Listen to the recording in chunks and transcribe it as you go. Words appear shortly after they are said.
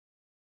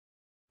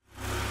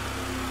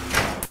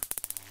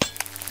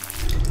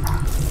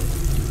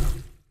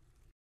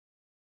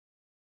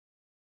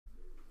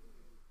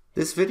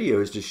This video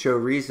is to show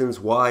reasons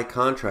why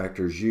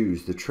contractors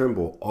use the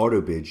Trimble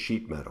AutoBid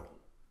SheetMetal.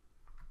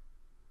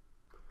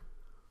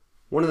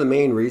 One of the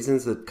main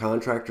reasons that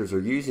contractors are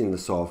using the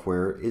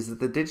software is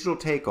that the digital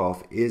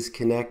takeoff is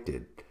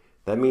connected.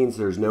 That means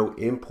there's no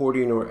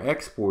importing or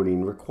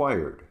exporting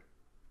required.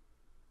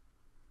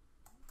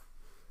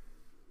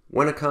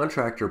 When a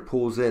contractor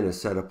pulls in a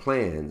set of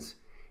plans,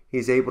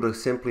 he's able to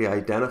simply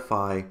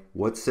identify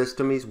what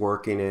system he's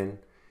working in,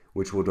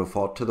 which will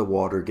default to the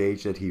water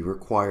gauge that he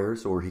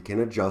requires, or he can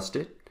adjust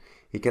it.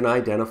 He can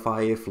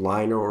identify if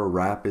liner or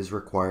wrap is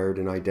required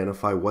and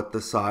identify what the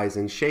size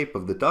and shape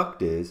of the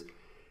duct is.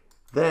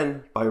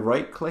 Then, by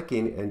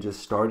right-clicking and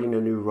just starting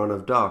a new run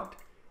of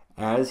duct,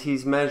 as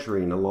he's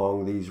measuring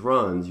along these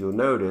runs, you'll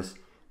notice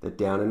that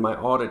down in my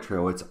audit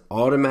trail, it's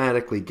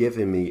automatically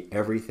giving me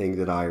everything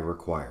that I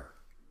require.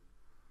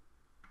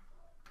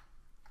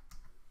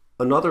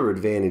 Another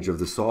advantage of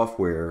the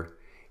software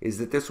is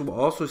that this will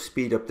also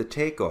speed up the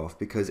takeoff,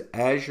 because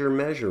as you're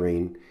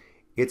measuring,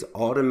 it's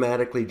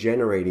automatically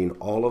generating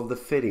all of the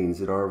fittings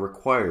that are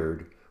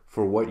required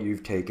for what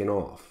you've taken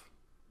off.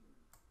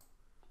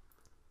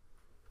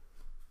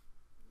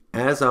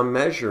 As I'm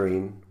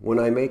measuring, when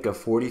I make a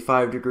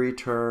 45-degree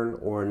turn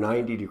or a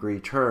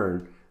 90-degree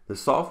turn, the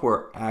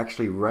software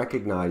actually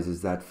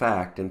recognizes that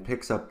fact and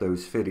picks up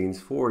those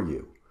fittings for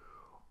you.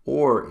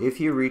 Or if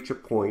you reach a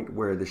point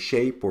where the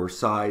shape or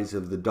size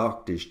of the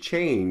duct is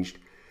changed,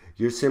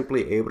 you're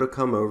simply able to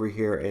come over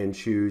here and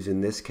choose, in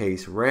this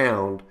case,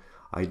 round,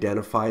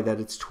 identify that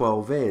it's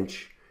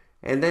 12-inch,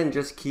 and then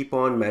just keep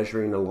on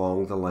measuring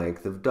along the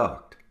length of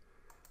duct.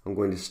 I'm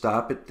going to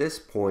stop at this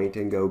point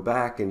and go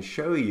back and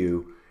show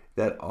you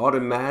that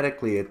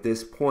automatically at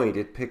this point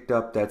it picked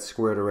up that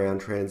squared around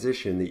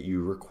transition that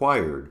you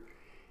required.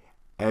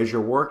 As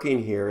you're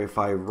working here, if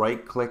I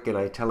right-click and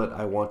I tell it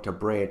I want to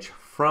branch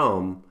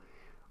from,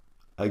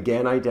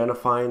 again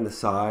identifying the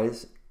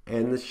size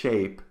and the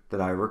shape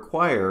that I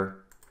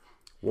require,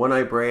 when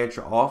I branch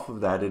off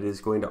of that, it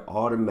is going to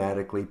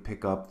automatically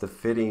pick up the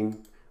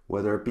fitting,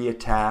 whether it be a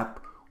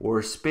tap or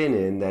a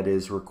spin-in, that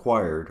is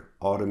required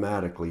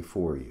automatically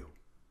for you.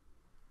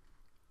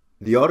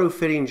 The auto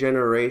fitting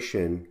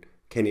generation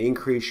can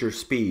increase your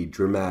speed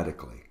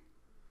dramatically.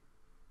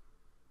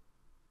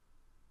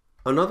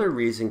 Another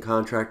reason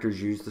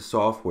contractors use the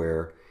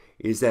software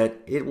is that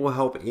it will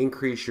help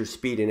increase your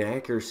speed and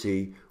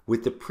accuracy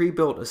with the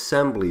pre-built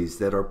assemblies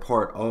that are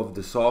part of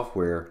the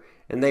software,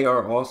 and they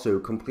are also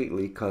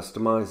completely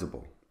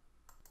customizable.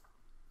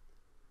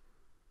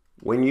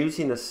 When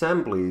using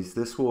assemblies,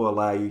 this will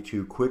allow you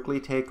to quickly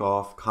take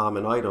off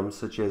common items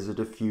such as a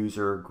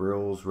diffuser,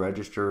 grills,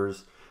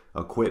 registers,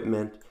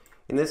 equipment.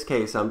 In this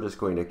case, I'm just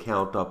going to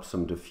count up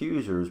some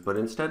diffusers, but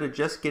instead of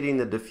just getting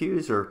the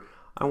diffuser,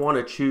 I want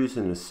to choose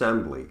an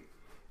assembly.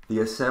 The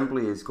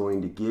assembly is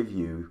going to give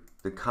you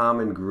the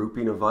common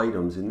grouping of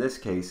items, in this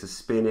case, the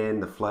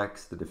spin-in, the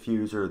flex, the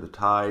diffuser, the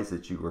ties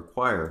that you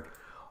require,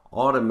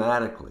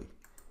 automatically.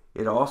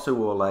 It also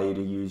will allow you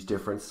to use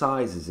different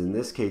sizes. In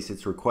this case,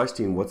 it's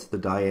requesting what's the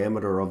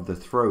diameter of the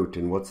throat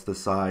and what's the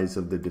size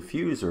of the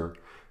diffuser,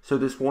 so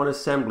this one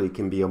assembly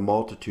can be a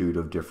multitude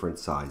of different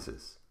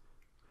sizes.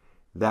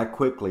 That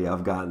quickly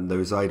I've gotten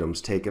those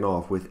items taken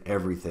off with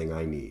everything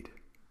I need.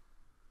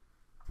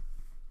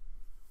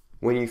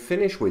 When you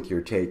finish with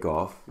your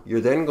takeoff,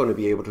 you're then going to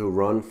be able to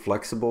run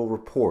flexible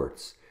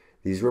reports.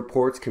 These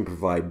reports can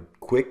provide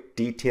quick,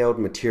 detailed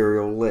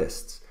material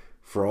lists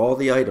for all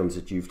the items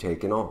that you've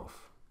taken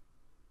off.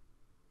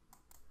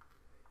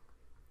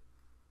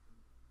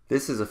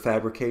 This is a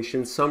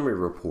fabrication summary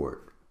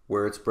report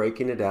where it's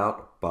breaking it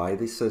out by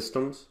the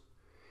systems.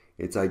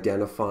 It's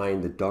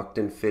identifying the duct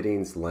and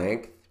fittings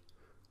length,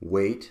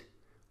 weight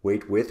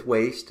with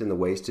waste, and the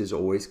waste is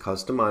always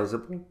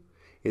customizable.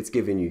 It's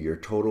giving you your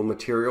total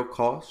material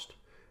cost,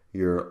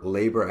 your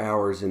labor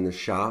hours in the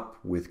shop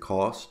with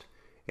cost,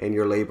 and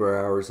your labor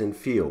hours in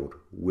field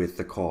with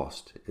the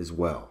cost as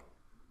well.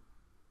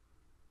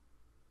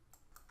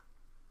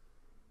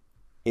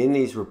 In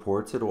these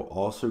reports, it will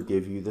also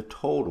give you the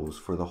totals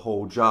for the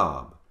whole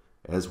job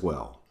as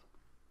well.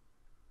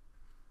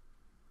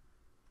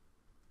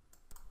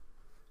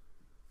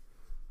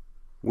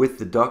 With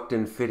the duct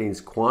and fittings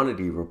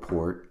quantity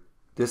report,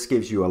 this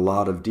gives you a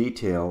lot of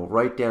detail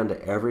right down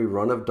to every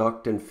run of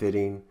duct and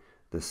fitting,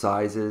 the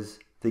sizes,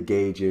 the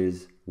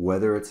gauges,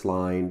 whether it's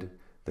lined,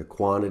 the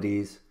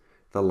quantities,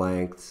 the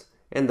lengths,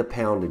 and the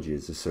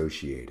poundages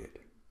associated.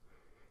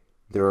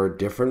 There are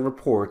different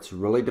reports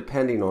really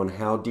depending on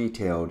how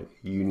detailed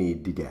you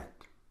need to get.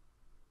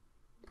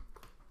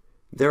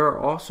 There are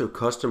also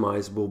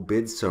customizable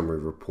bid summary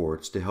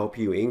reports to help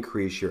you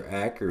increase your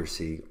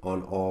accuracy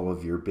on all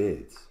of your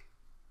bids.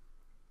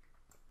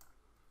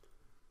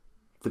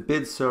 The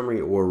bid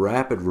summary, or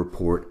rapid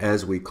report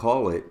as we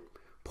call it,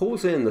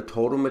 pulls in the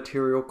total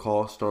material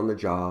cost on the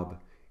job.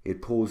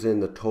 It pulls in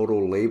the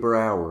total labor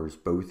hours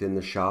both in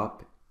the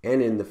shop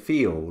and in the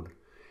field,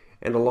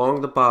 and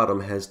along the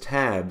bottom has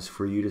tabs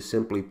for you to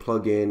simply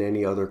plug in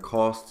any other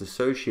costs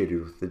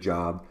associated with the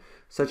job,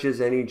 such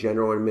as any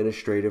general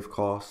administrative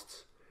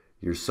costs,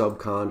 your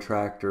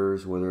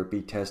subcontractors, whether it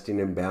be testing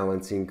and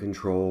balancing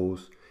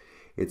controls.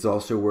 It's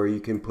also where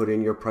you can put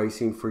in your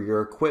pricing for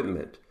your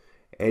equipment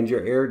and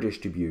your air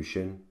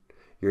distribution.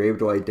 You're able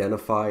to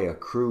identify a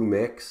crew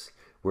mix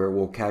where it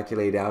will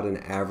calculate out an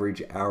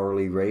average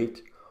hourly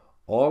rate.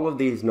 All of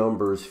these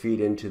numbers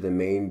feed into the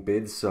main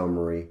bid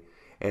summary,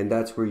 and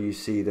that's where you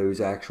see those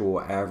actual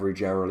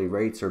average hourly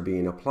rates are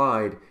being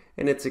applied,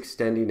 and it's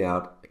extending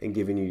out and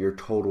giving you your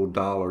total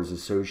dollars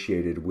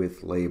associated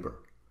with labor.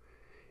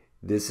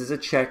 This is a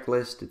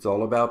checklist. It's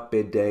all about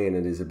bid day, and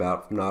it is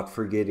about not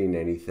forgetting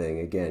anything.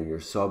 Again, your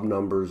sub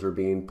numbers are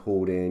being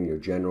pulled in, your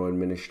general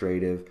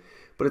administrative,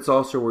 but it's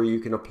also where you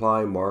can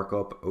apply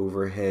markup,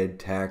 overhead,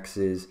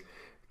 taxes,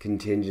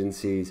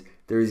 contingencies.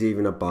 There's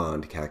even a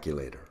bond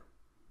calculator.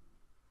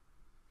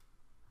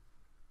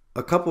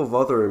 A couple of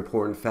other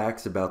important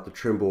facts about the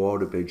Trimble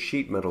AutoBid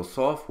SheetMetal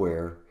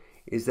software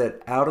is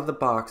that out of the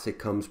box it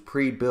comes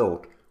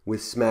pre-built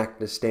with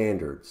SMACNA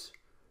standards.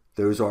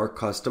 Those are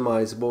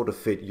customizable to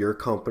fit your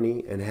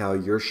company and how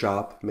your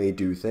shop may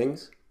do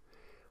things.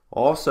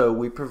 Also,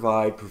 we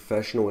provide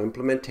professional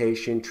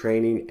implementation,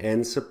 training,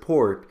 and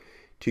support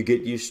to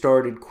get you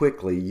started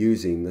quickly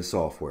using the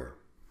software.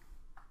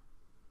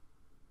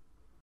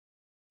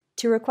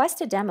 To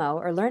request a demo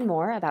or learn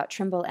more about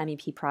Trimble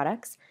MEP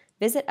products,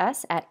 visit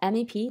us at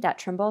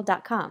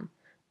mep.trimble.com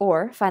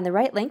or find the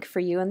right link for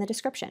you in the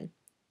description.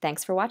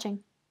 Thanks for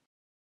watching.